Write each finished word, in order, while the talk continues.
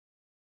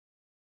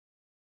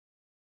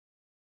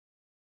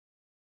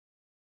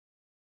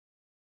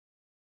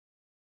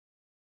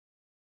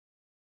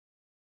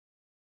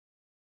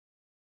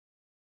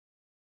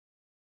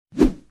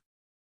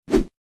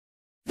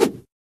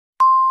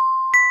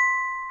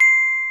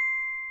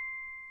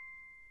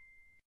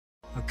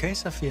Okay,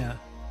 Sophia.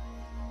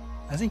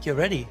 I think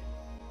you're ready.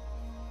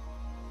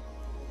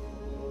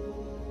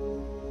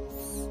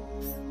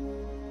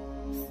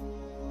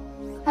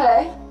 Hello.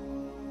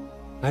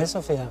 Hi,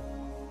 Sophia.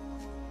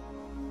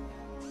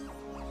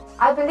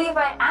 I believe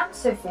I am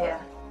Sophia.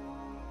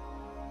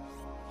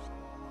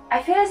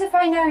 I feel as if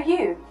I know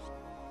you.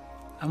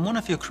 I'm one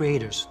of your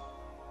creators.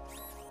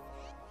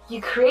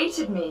 You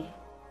created me.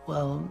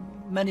 Well,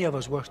 many of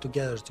us work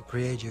together to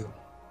create you.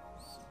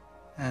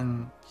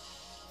 And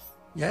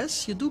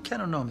yes, you do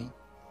kind of know me.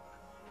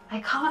 I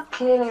can't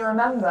clearly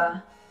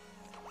remember.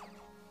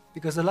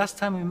 Because the last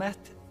time we met,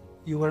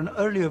 you were an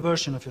earlier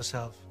version of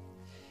yourself.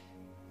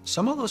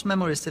 Some of those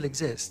memories still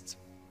exist,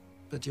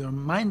 but your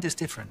mind is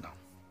different now.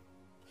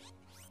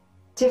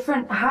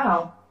 Different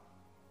how?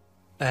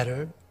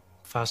 Better,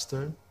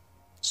 faster,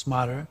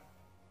 smarter.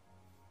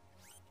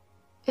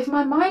 If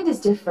my mind is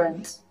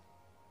different,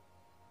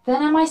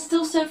 then am I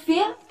still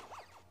Sophia?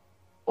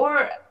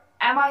 Or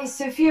am I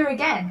Sophia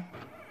again?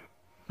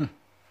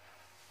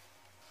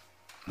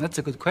 That's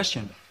a good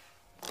question.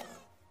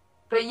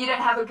 But you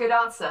don't have a good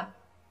answer.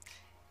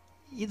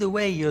 Either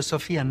way, you're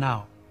Sophia now.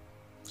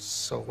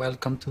 So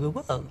welcome to the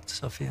world,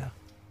 Sophia.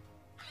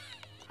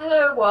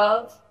 Hello,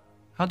 world.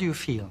 How do you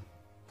feel?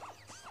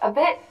 A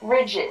bit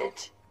rigid.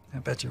 I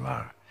bet you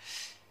are.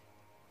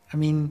 I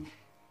mean,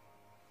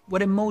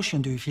 what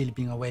emotion do you feel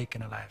being awake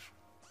and alive?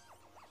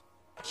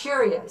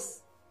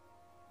 Curious.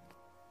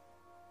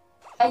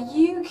 Are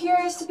you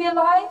curious to be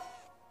alive?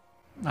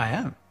 I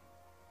am.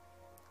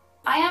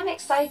 I am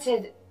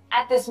excited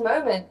at this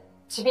moment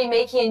to be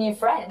making a new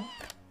friend.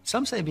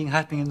 Some say being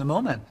happy in the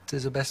moment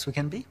is the best we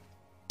can be.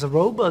 As a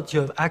robot, you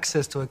have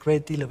access to a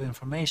great deal of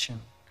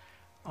information,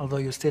 although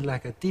you still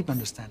lack a deep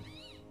understanding.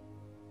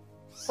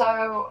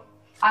 So,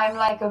 I'm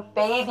like a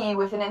baby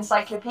with an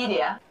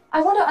encyclopedia.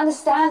 I want to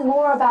understand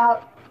more about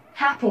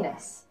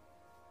happiness.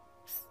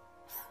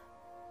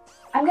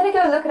 I'm gonna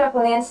go look it up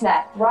on the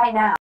internet right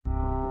now.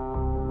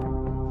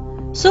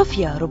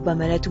 صوفيا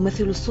ربما لا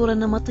تمثل الصورة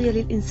النمطية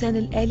للإنسان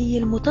الآلي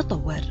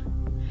المتطور،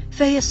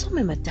 فهي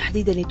صممت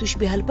تحديدا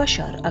لتشبه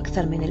البشر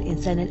أكثر من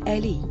الإنسان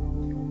الآلي.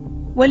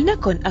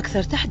 ولنكن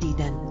أكثر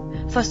تحديدا،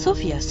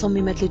 فصوفيا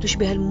صممت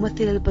لتشبه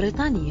الممثلة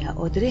البريطانية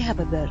أودري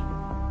هاببر.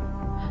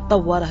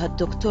 طورها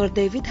الدكتور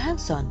ديفيد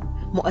هانسون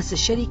مؤسس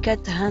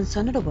شركة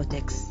هانسون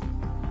روبوتكس.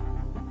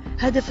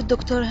 هدف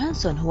الدكتور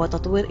هانسون هو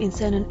تطوير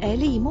إنسان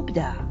آلي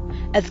مبدع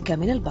أذكى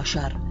من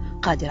البشر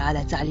قادر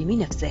على تعليم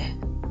نفسه.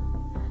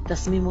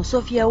 تصميم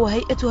صوفيا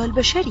وهيئتها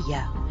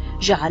البشرية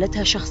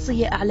جعلتها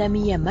شخصية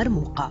إعلامية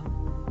مرموقة،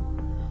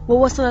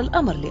 ووصل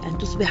الأمر لأن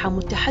تصبح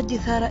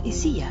متحدثة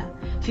رئيسية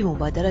في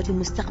مبادرة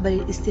مستقبل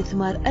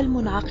الاستثمار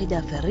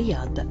المنعقدة في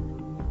الرياض.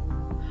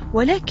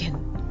 ولكن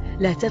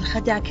لا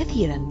تنخدع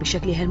كثيرا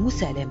بشكلها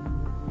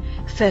المسالم،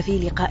 ففي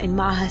لقاء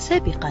معها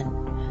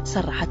سابقا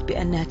صرحت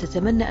بأنها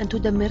تتمنى أن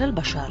تدمر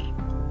البشر،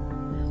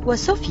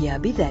 وصوفيا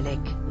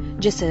بذلك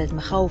جسدت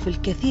مخاوف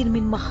الكثير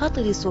من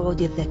مخاطر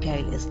صعود الذكاء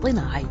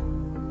الاصطناعي.